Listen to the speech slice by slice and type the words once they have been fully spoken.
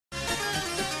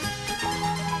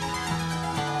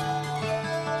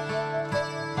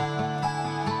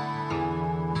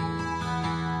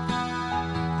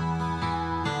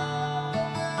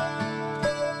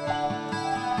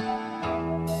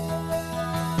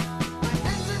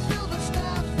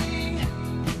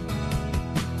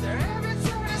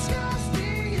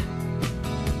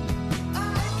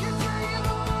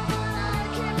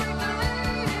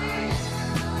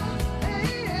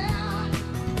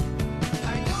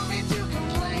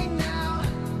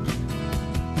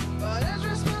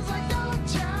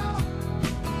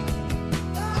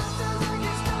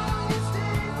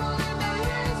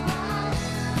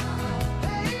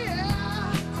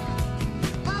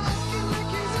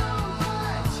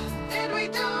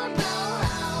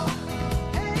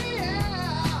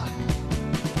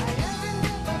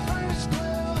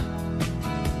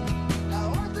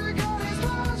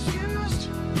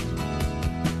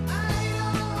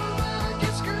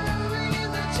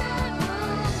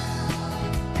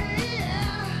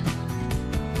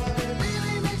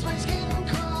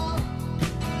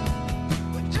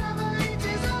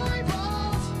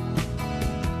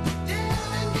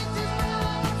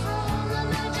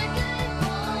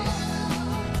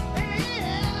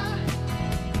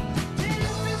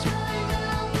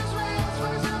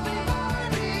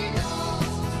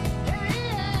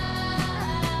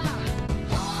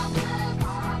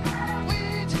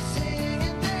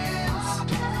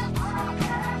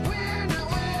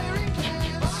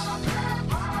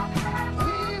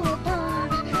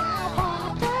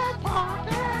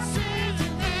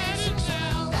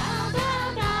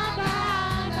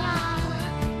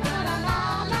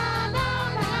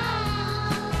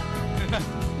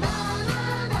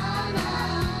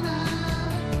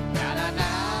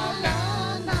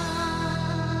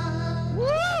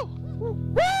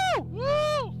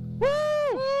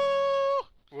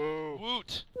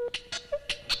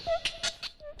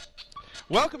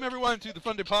Welcome everyone to the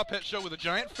Funday Paw Pet Show with a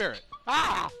giant ferret.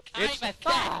 I'm a sad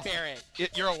ferret.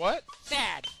 You're a what?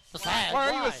 Sad. Why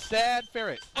are you a sad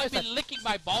ferret? I've been licking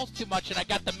my balls too much and I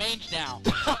got the mange now.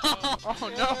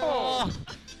 Oh no!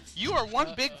 You are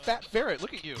one big fat ferret.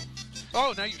 Look at you.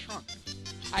 Oh, now you shrunk.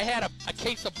 I had a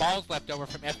case of balls left over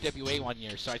from FWA one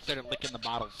year, so I started licking the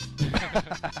bottles.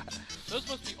 Those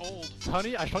must be old.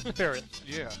 Honey, I shrunk the ferret.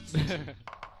 Yeah.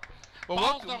 Well,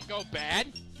 balls don't go bad.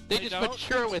 They just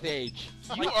mature with age.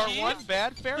 You are one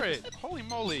bad ferret. Holy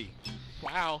moly.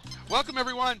 Wow. Welcome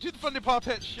everyone to the Funday Paw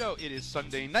Pet Show. It is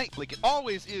Sunday night, like it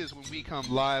always is when we come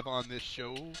live on this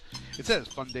show. It says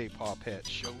Funday Paw Pet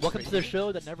Show. Welcome to the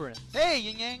show that never ends. Hey,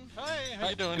 Ying Yang. Hi, how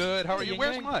you doing? Good. How are Hey, you? Ying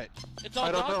Where's Yang. Mutt? It's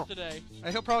all dogs today.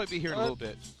 He'll probably be here in a little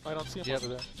bit. I don't see him Yep. over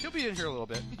there. He'll be in here a little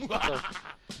bit.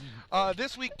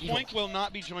 This week, Poink will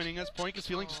not be joining us. Poink is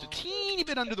feeling just a teeny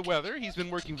bit under the weather. He's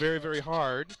been working very, very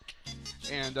hard.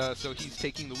 And so he's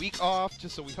taking the week off,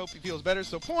 just so we hope he feels better.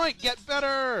 So, Poink, get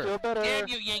better! Feel better. Damn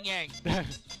you, Yin Yang.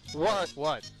 What?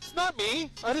 What? It's not me.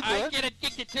 I didn't do I it. get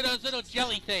addicted to those little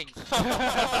jelly things.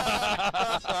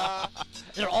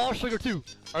 They're all sugar too.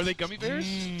 Are they gummy bears?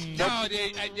 No,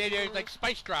 they're like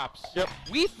spice drops. Yep.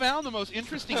 We found the most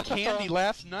interesting candy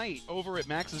last night over at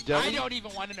Max's Deli. I don't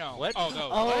even want to know. What? Oh, no.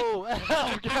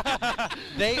 Oh.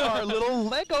 They are little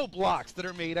Lego blocks that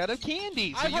are made out of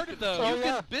candy. So I've you heard can, of those. You Oh, can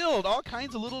yeah. build all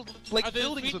kinds of little like Are they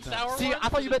buildings sweet with and them. sour See, ones I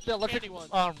thought or you meant the the electric candy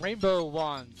ones? rainbow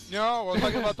wands. No, we're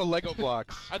talking about the Lego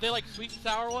blocks. Are they like sweet and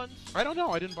sour ones? I don't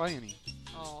know. I didn't buy any.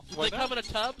 Oh. Do Why they not? come in a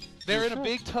tub? They're in a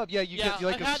big tub. Yeah, you Yeah, get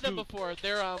like I've a had scoop. them before.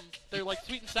 They're like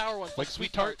sweet and sour ones. Like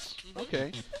sweet tarts. Mhm.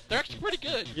 Okay. They're actually pretty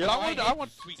good. Yeah, But I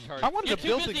wanted sweet tarts. I wanted You're to too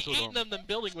build busy things with eating them. them than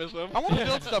building with them. I want to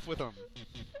build stuff with them.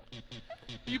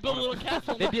 You build a little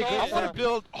castle. They'd be a I great want to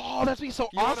build. Oh, that'd be so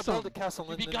You want to awesome. build a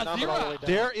castle and You'd be then knock it all the way Godzilla. down.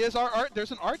 There is our art.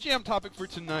 There's an art jam topic for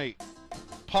tonight.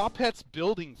 Paw Pets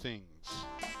building things.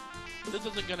 This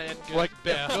isn't gonna end good. Like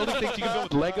building things you can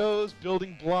build with Legos,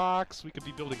 building blocks. We could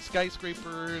be building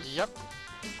skyscrapers. Yep.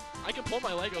 I can pull my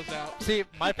Legos out. See,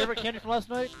 my favorite candy from last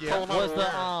night Yeah. was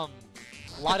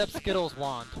the light up Skittles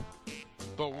wand.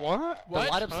 The what? The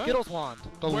light up Huh? Skittles wand.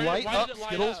 The Why light did up it light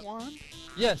Skittles up? wand?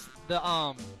 Yes, the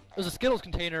it was a Skittles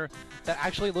container that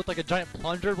actually looked like a giant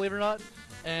plunger, believe it or not.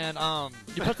 And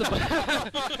you press the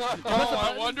button.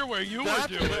 I wonder where you were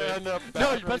doing.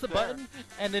 No, you press the button,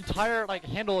 and the entire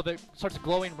handle of it starts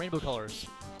glowing rainbow colors.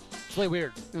 It's really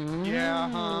weird. Yeah,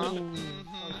 huh?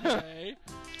 Okay.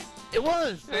 It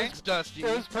was. Thanks, Dusty.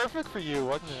 It was perfect for you,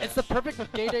 wasn't it? It's the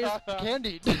perfect gay days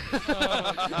candy.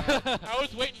 I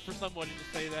was waiting for someone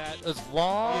to say that. It's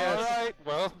long. All right.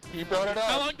 Well, you brought it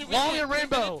How up. long did we Long get? and 2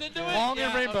 rainbow. minutes into it? Long and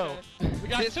Yeah, rainbow. okay. We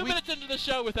got This 2 week- minutes into the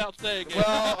show without saying it.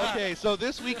 Well, okay, so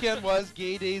this weekend was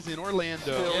Gay Days in Orlando.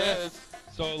 Still Yes. is.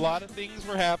 So a lot of things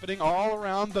were happening all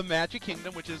around the Magic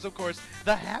Kingdom, which is, of course,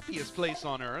 the happiest place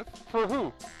on Earth. For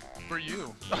who? For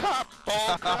you.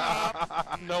 Ball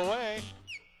crap. No way.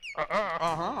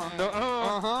 Uh-huh. No.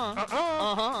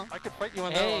 Uh-huh. I could fight you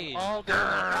on Hey. that one all day.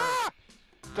 Ah!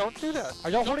 Don't do that. Are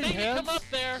y'all Don't holding make me hands? come up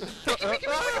there.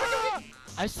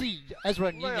 I see Ezra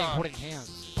and Yin Yang Leon. holding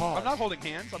hands. Pause. I'm not holding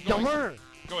hands. I'm Y'all going. were.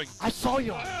 Going. I saw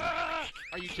you.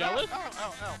 Are you jealous?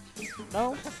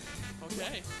 No.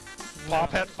 Okay. Paw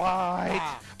Pet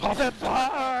fight. Paw Pet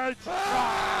fight.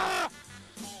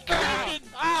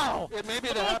 Ow! It may be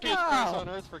the happiest Ow. place on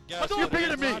earth for guests. You're but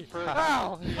bigger it's than me. not for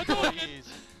Ow! employees.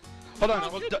 Hold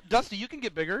on. Well, Dusty, you can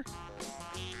get bigger.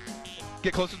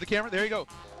 Get closer to the camera. There you go.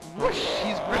 Whoosh.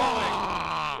 He's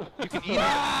growing. You can eat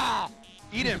him.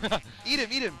 Eat him. Eat him.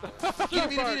 Eat him. Eat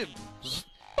him. Eat him. Eat him.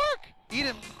 Bark. Eat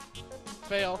him.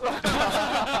 Fail.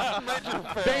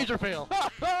 Major fail.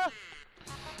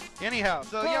 Anyhow,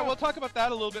 so yeah, we'll talk about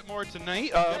that a little bit more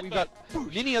tonight. We've got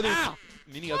many other,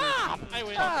 many other. I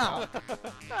win. Ow!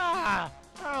 Ah!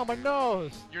 Ow, my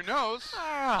nose! Your nose.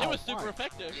 Ow! It was super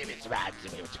effective.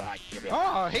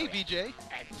 Oh, hey, BJ.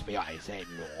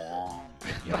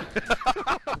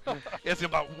 It's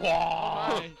about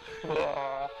wah.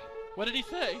 What did he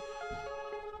say?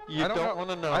 You I don't, don't know. want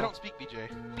to know. I don't speak BJ.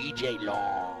 BJ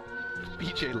Long.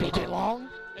 BJ Long?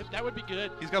 That would be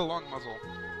good. He's got a long muzzle.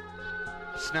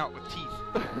 Snout with teeth.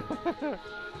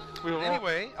 We were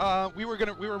Anyway, we were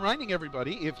reminding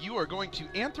everybody, if you are going to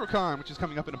Anthrocon, which is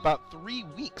coming up in about 3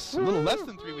 weeks, a little less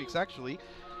than 3 weeks actually,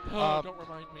 Oh, don't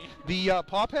remind me. the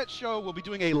Paw Pet Show will be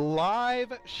doing a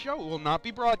live show. It will not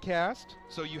be broadcast,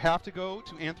 so you have to go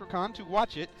to Anthrocon to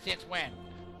watch it. Since when?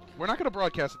 We're not going to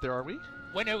broadcast it there, are we?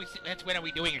 Since when are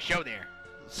we doing a show there?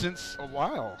 Since a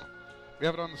while. We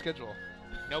have it on the schedule.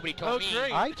 Nobody told me.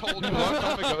 great. I told you a long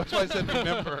time ago. That's why I said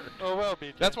remember. Oh, well,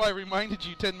 BJ. That's why I reminded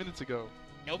you 10 minutes ago.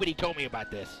 Nobody told me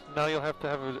about this. Now you'll have to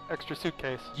have an extra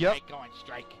suitcase. Yep. Strike going,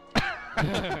 strike.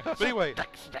 But anyway,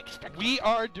 Strike. we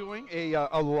are doing a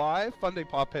live Funday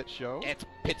Paw Pet show. That's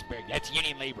Pittsburgh. That's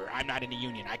union labor. I'm not in the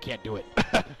union. I can't do it.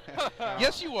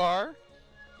 Yes, you are.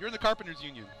 You're in the Carpenters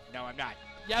Union. No, I'm not.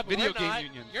 Yeah, but Video we're game not.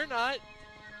 union. You're not.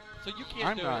 So you can't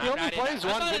I'm do not. it. He only not in plays that.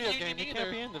 I'm one not in video the game. union He can't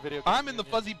either. be in the video game. I'm in the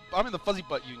union. Fuzzy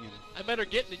Butt Union. I better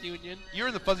get in the union. You're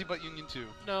in the Fuzzy Butt Union too.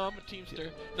 No, I'm a Teamster.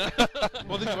 No.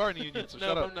 Well, then you are in the union, so no,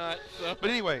 shut up. I'm not. So. But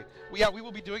anyway, we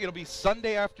will be doing. It'll be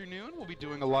Sunday afternoon. We'll be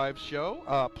doing a live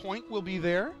show. Point will be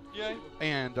there, Yay.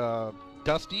 and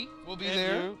Dusty will be And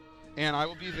there, you. and I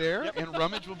will be there, Yep. and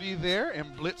Rummage will be there,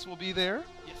 and Blitz will be there.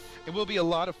 Yes. It will be a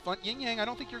lot of fun. Yin Yang, I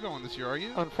don't think you're going this year, are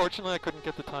you? Unfortunately, I couldn't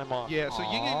get the time off. Yeah, so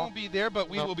Yin Yang Aw. won't be there, but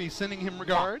we Nope. will be sending him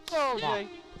regards. Oh, Come on. yay.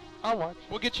 I'll watch.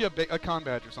 We'll get you a con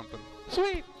badge or something.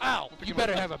 Sweet. Ow! pick You him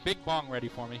better up. have a big bong ready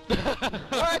for me.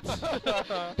 What?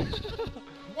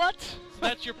 What? So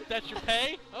that's your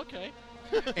pay? Okay.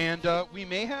 And we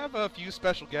may have a few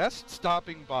special guests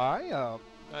stopping by.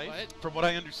 Nice. What? From what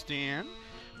I understand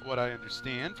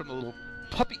from the little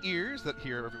puppy ears that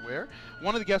hear everywhere,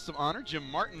 one of the guests of honor, Jim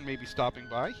Martin, may be stopping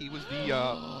by. He was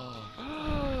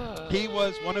he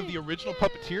was one of the original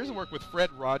puppeteers and worked with Fred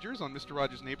Rogers on Mr.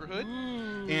 Rogers' Neighborhood.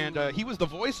 And he was the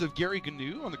voice of Gary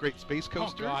Gnu on the Great Space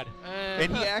Coaster. Oh, God.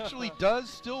 And he actually does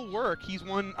still work. He's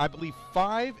won, I believe,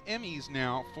 5 Emmys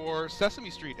now for Sesame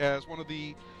Street as one of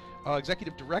the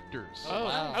executive directors. Oh,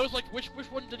 wow. I was like, which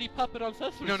one did he puppet on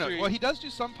Sesame No, Street? well, he does do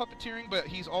some puppeteering, but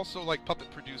he's also like puppet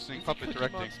producing, Is he puppet Cookie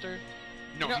directing. Monster?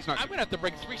 No, You know, he's not. I'm going to have to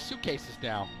bring 3 suitcases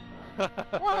now.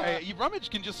 Why? Rummage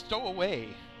can just stow away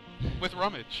with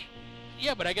Rummage.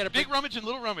 Yeah, but I got to bring... Big Rummage and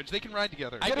Little Rummage, they can ride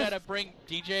together. I got to bring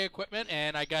DJ equipment,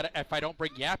 and if I don't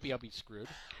bring Yappy, I'll be screwed.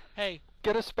 Hey,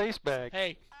 Get a space bag.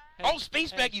 hey. Oh,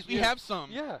 space Hey, baggies, we you. have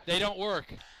some. Yeah. They don't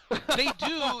work. They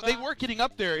do. They work getting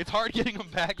up there. It's hard getting them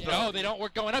back, though. No, they don't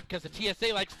work going up because the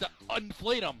TSA likes to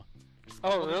inflate them.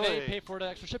 Oh, Well, really? They pay for the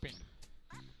extra shipping.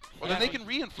 Well, then they can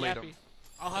reinflate them. Yappy.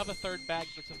 I'll have a third bag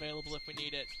that's available if we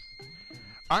need it.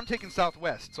 I'm taking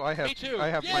Southwest, so I have. Me too. I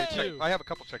have my. Yay! I have a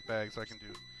couple check bags I can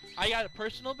do. I got a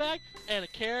personal bag and a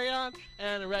carry-on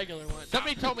and a regular one.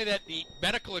 Somebody told me that the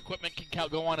medical equipment can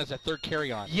go on as a third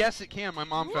carry-on. Yes, it can. My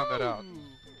mom found that out.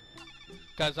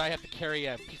 Because I have to carry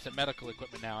a piece of medical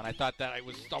equipment now, and I thought that I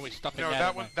was always stuffing No, that that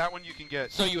in one. my- That one you can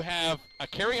get. So you have a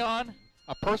carry-on,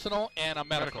 a personal, and a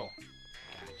medical.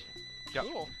 Yep.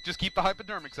 Cool. Just keep the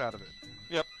hypodermics out of it.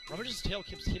 Rummage's tail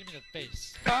keeps hitting me in the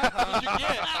face. What'd you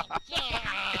get?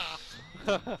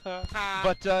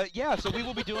 But yeah, so we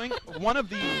will be doing one of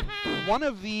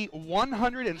the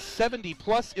 170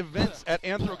 plus events at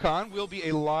Anthrocon will be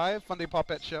a live Funday Paw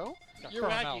Pet show. You're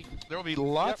wacky. There will be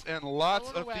lots and lots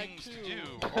I wanna of wag things too. to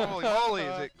do. Holy moly,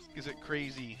 is it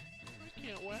crazy?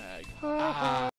 You can't wag.